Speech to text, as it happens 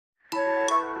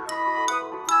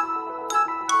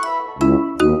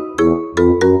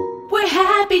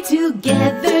we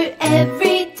together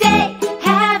every day,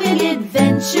 having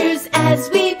adventures as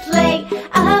we play.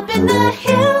 Up in the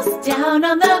hills, down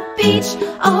on the beach,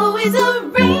 always a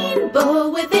rainbow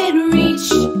within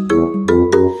reach.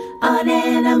 On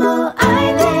Animal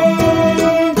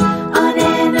Island, on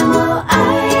Animal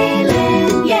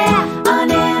Island, yeah.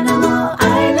 On Animal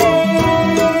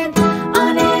Island,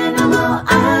 on Animal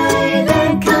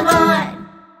Island, come on.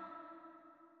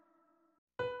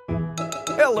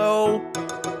 Hello.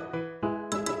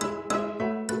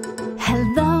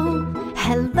 Hello,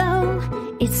 hello,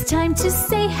 it's time to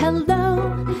say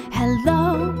hello.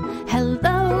 Hello,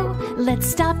 hello, let's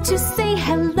stop to say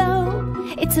hello.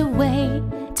 It's a way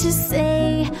to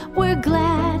say we're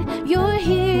glad you're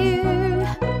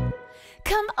here.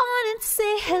 Come on and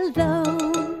say hello.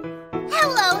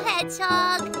 Hello,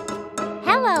 Hedgehog.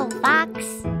 Hello, Fox.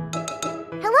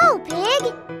 Hello,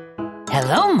 Pig.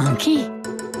 Hello, Monkey.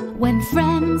 When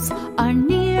friends are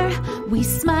near, we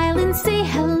smile and say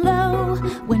hello.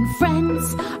 When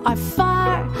friends are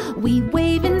far, we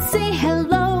wave and say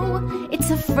hello.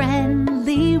 It's a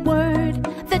friendly word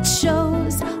that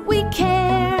shows we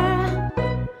care.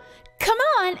 Come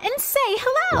on and say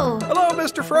hello. Hello,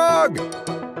 Mr. Frog.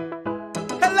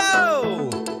 Hello.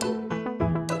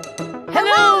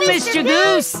 Hello, Mr.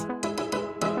 Goose.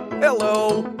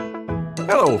 Hello.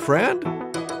 Hello, friend.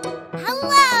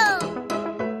 Hello.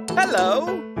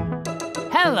 Hello.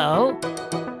 Hello.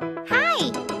 Hi,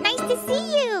 nice to see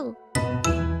you.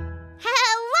 Hello.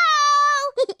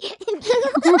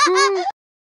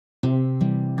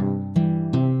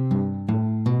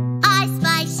 I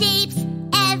spy shapes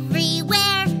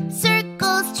everywhere.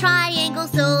 Circles,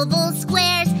 triangles, ovals,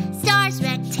 squares, stars,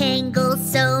 rectangles,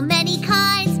 so many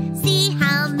kinds. See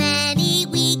how many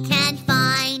we can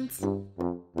find.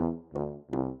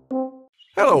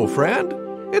 Hello, friend.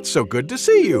 It's so good to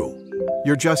see you.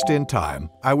 You're just in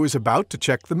time. I was about to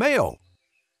check the mail.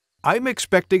 I'm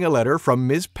expecting a letter from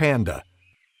Ms. Panda.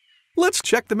 Let's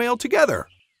check the mail together.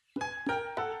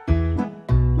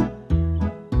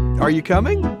 Are you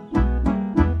coming?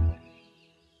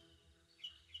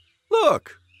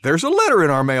 Look, there's a letter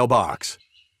in our mailbox.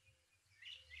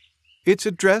 It's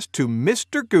addressed to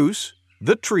Mr. Goose,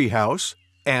 the Treehouse,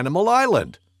 Animal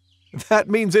Island. That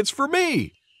means it's for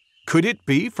me. Could it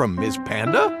be from Ms.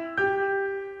 Panda?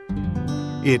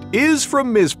 It is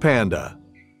from Ms. Panda.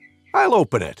 I'll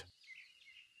open it.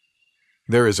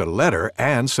 There is a letter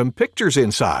and some pictures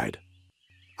inside.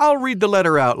 I'll read the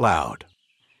letter out loud.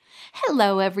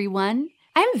 Hello, everyone.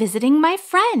 I'm visiting my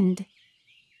friend.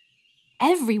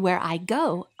 Everywhere I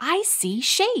go, I see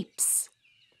shapes.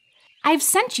 I've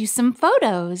sent you some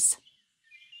photos.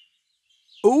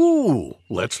 Ooh,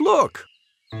 let's look.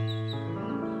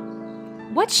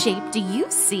 What shape do you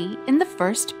see in the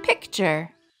first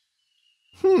picture?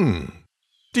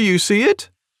 Do you see it?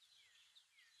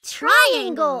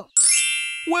 Triangle.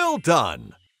 Well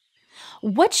done.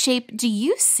 What shape do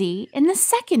you see in the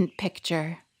second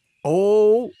picture?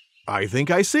 Oh, I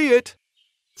think I see it.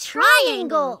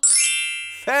 Triangle.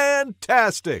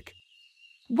 Fantastic.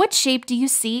 What shape do you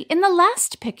see in the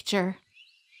last picture?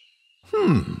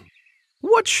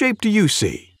 What shape do you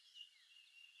see?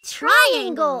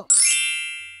 Triangle.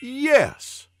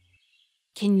 Yes.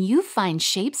 Can you find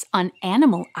shapes on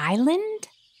Animal Island?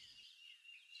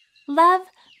 Love,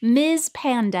 Ms.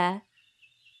 Panda.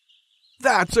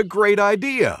 That's a great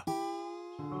idea.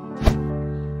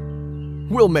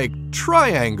 We'll make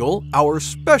triangle our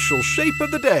special shape of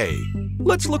the day.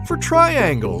 Let's look for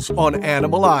triangles on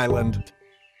Animal Island.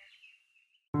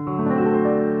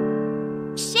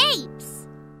 Shapes.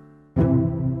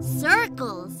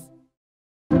 Circles.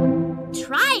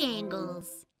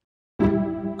 Triangles.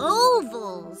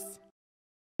 Ovals.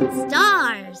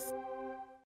 Stars.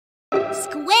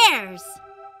 Squares.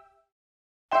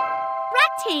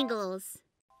 Rectangles.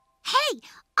 Hey,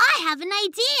 I have an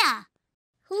idea.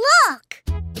 Look!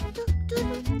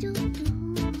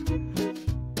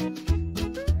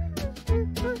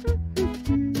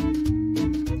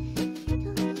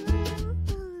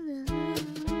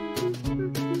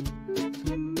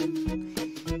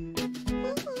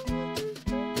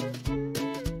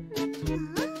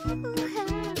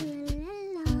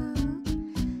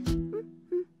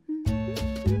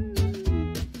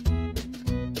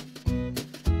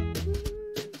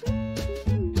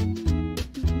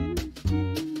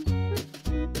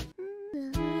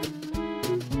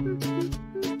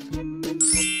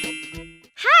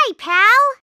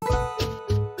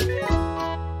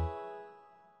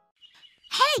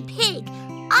 Hey, Pig,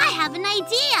 I have an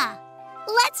idea.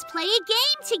 Let's play a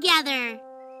game together.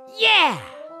 Yeah!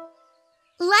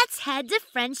 Let's head to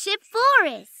Friendship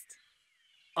Forest.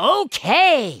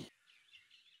 Okay.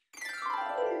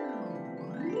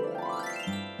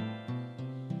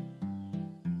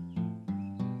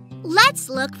 Let's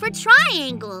look for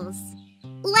triangles.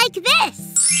 Like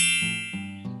this.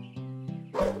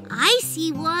 I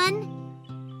see one.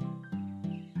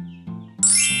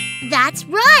 That's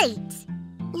right.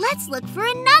 Let's look for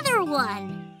another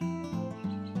one.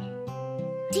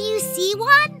 Do you see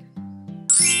one?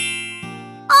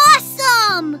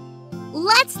 Awesome!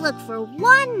 Let's look for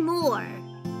one more.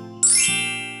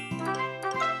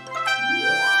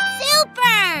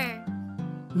 Super!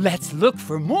 Let's look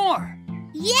for more.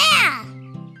 Yeah!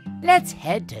 Let's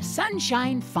head to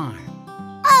Sunshine Farm.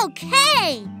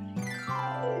 Okay!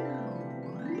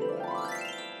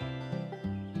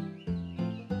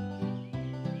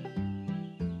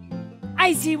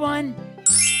 I see one.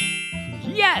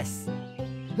 Yes.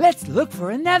 Let's look for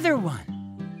another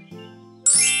one.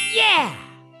 Yeah.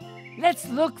 Let's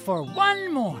look for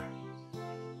one more.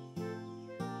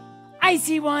 I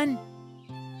see one.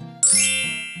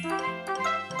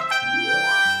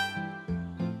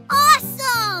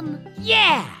 Awesome!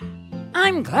 Yeah.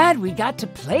 I'm glad we got to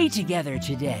play together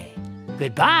today.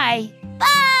 Goodbye.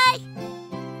 Bye!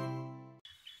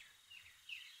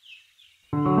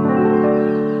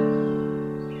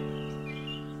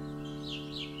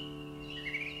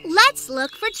 Let's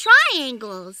look for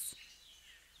triangles.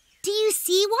 Do you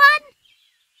see one?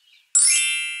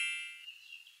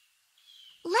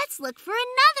 Let's look for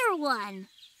another one.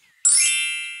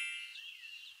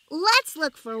 Let's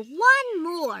look for one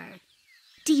more.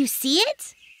 Do you see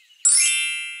it?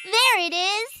 There it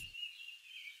is.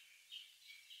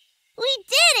 We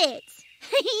did it!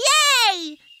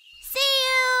 Yay! See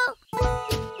you!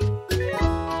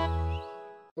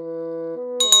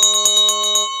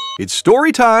 It's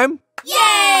story time.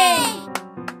 Yay!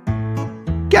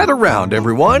 Gather round,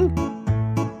 everyone.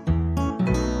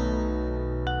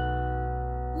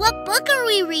 What book are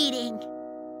we reading?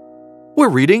 We're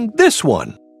reading this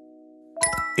one.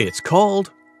 It's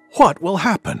called What Will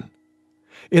Happen?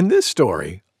 In this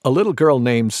story, a little girl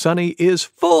named Sunny is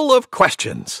full of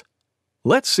questions.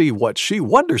 Let's see what she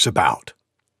wonders about.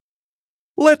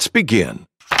 Let's begin.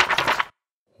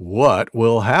 What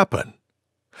Will Happen?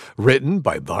 Written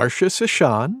by Varsha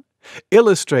Sishan,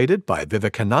 illustrated by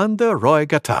Vivekananda Roy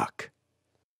Ghatak.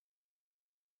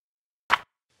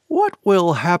 What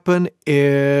will happen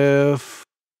if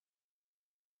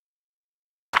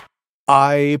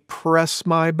I press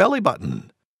my belly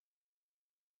button?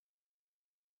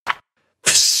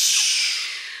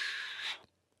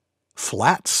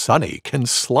 Flat Sunny can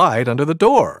slide under the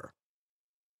door.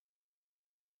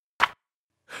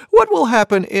 What will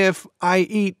happen if I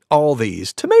eat all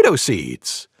these tomato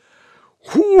seeds?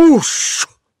 Whoosh!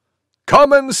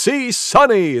 Come and see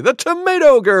Sunny, the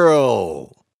tomato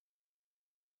girl.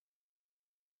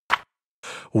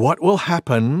 What will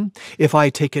happen if I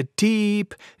take a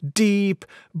deep, deep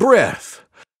breath?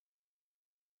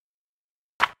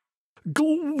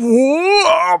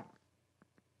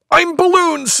 I'm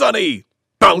Balloon Sunny!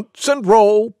 Bounce and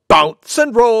roll, bounce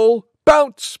and roll,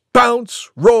 bounce, bounce,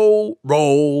 roll,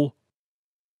 roll.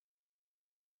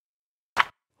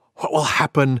 What will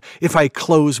happen if I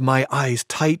close my eyes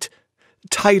tight,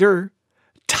 tighter,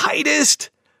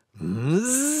 tightest?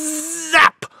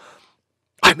 Zap!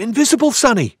 I'm invisible,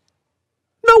 Sunny.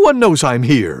 No one knows I'm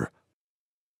here.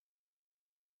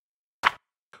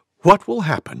 What will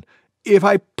happen if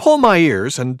I pull my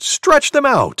ears and stretch them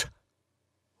out?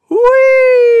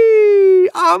 Whee!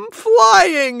 I'm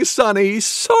flying, Sunny,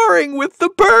 soaring with the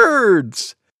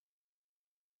birds.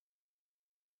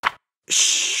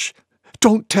 Shh!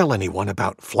 Don't tell anyone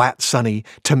about Flat Sunny,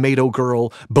 Tomato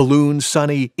Girl, Balloon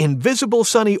Sunny, Invisible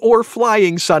Sunny, or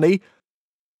Flying Sunny.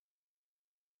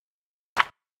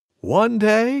 One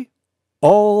day,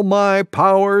 all my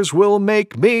powers will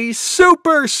make me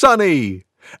Super Sunny,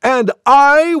 and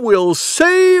I will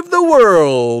save the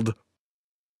world.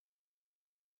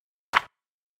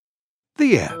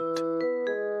 The end.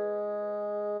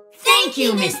 Thank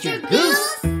you, Mr.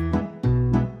 Goose.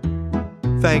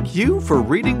 Thank you for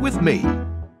reading with me.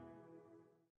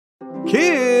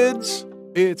 Kids,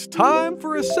 it's time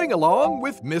for a sing-along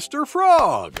with Mr.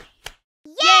 Frog.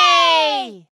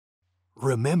 Yay!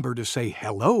 Remember to say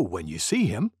hello when you see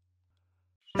him.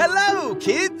 Hello,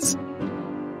 kids!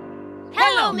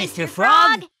 Hello, Mr.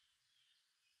 Frog.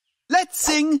 Let's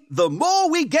sing The More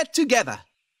We Get Together.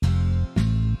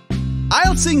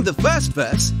 I'll sing the first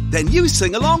verse, then you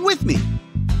sing along with me.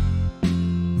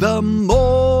 The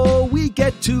more we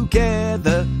get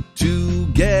together,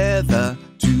 together,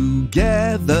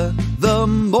 together, the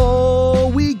more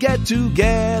we get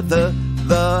together,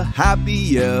 the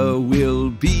happier we'll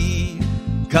be.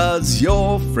 'Cause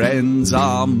your friends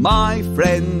are my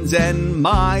friends and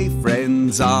my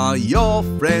friends are your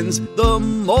friends. The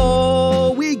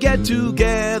more we get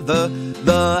together,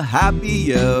 the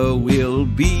happier we'll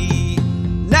be.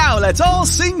 Now let's all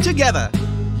sing together.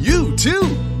 You too.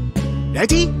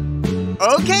 Ready?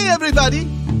 Okay, everybody.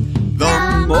 The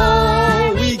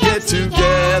more we get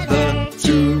together,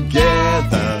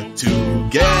 together,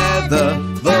 together,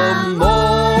 the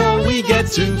more we get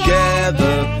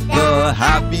together, the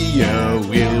happier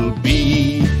we'll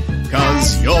be. 'Cause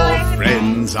your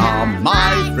friends are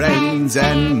my friends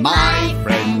and my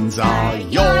friends are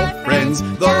your friends.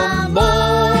 The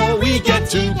more we get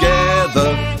together,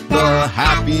 the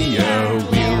happier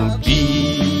we'll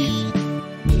be.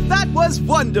 That was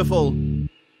wonderful.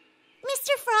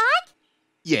 Mr. Frog?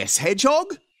 Yes, Hedgehog?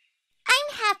 I'm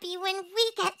happy when we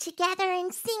get together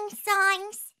and sing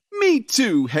songs. Me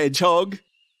too, Hedgehog.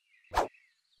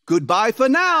 Goodbye for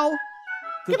now.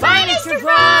 Goodbye, Mr.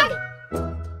 Frog!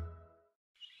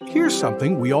 Here's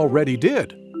something we already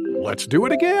did. Let's do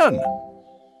it again.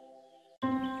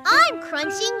 I'm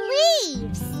crunching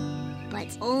leaves, but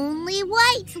only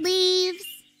white leaves.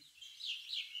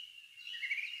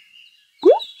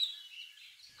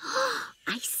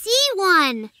 I see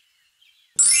one.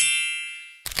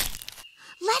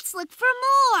 Let's look for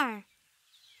more.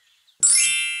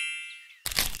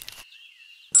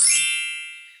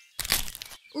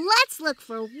 Let's look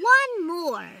for one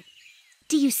more.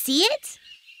 Do you see it?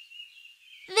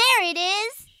 There it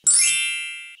is.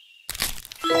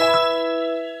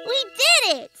 We did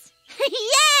it!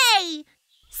 Yay!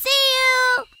 See you!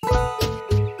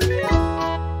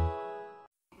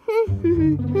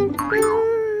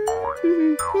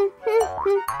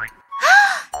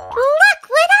 Look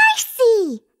what I see!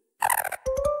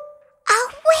 A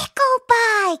wiggle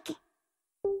bug!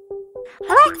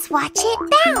 Let's watch it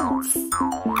bounce.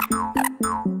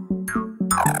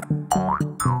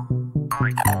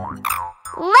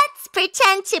 Let's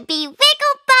pretend to be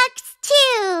wiggle bugs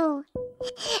too.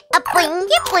 A bling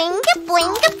a bling a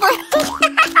bling a bling.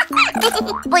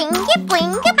 Bling a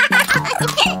bling a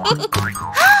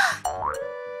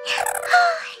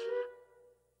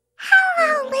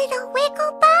Hello, little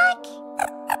wiggle bug.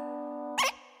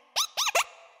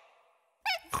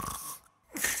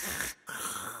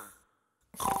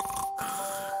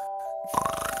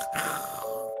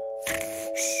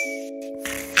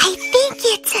 I think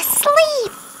it's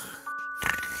asleep.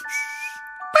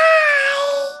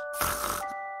 Bye.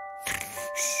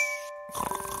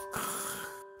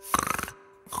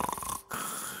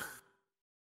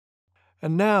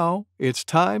 And now it's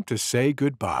time to say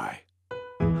goodbye.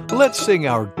 Let's sing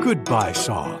our goodbye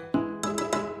song.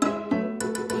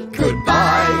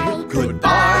 Goodbye,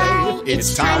 goodbye,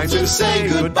 it's time to say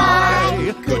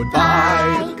goodbye.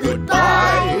 Goodbye,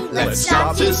 goodbye, let's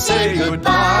stop to say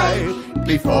goodbye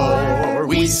before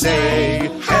we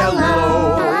say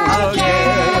hello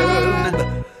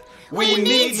again. We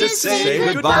need to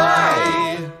say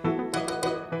goodbye.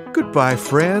 Goodbye,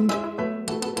 friend.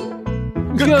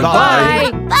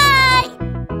 Goodbye. Bye.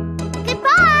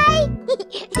 Goodbye.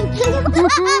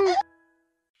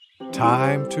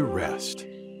 Time to rest.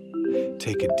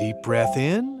 Take a deep breath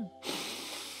in.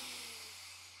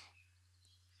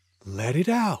 Let it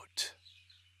out.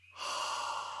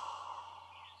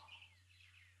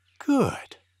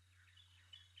 Good.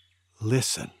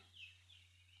 Listen.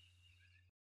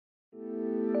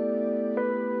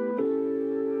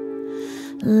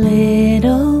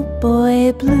 Little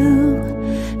boy blue,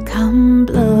 come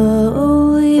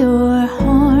blow your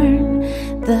horn.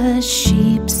 The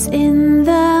sheep's in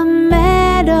the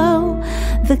meadow,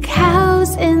 the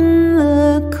cow's in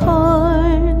the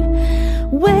corn.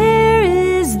 Where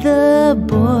is the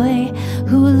boy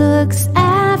who looks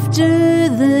after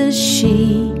the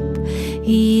sheep?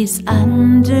 He's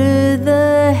under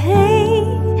the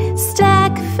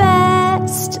haystack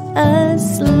fast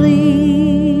asleep.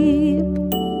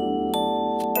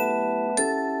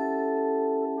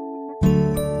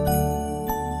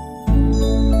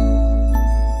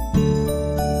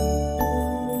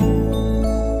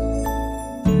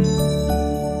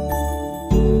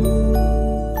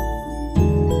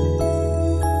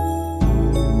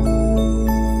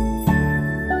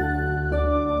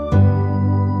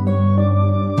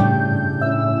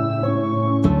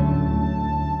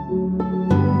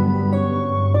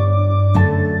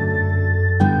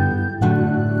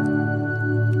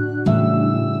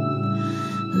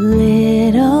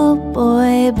 Little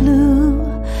boy blue,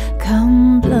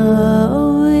 come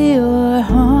blow your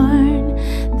horn.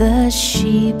 The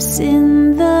sheep's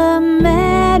in the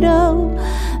meadow,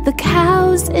 the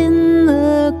cow's in the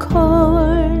the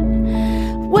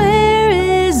corn? Where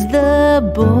is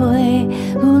the boy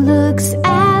who looks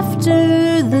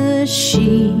after the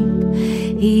sheep?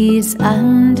 He's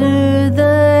under the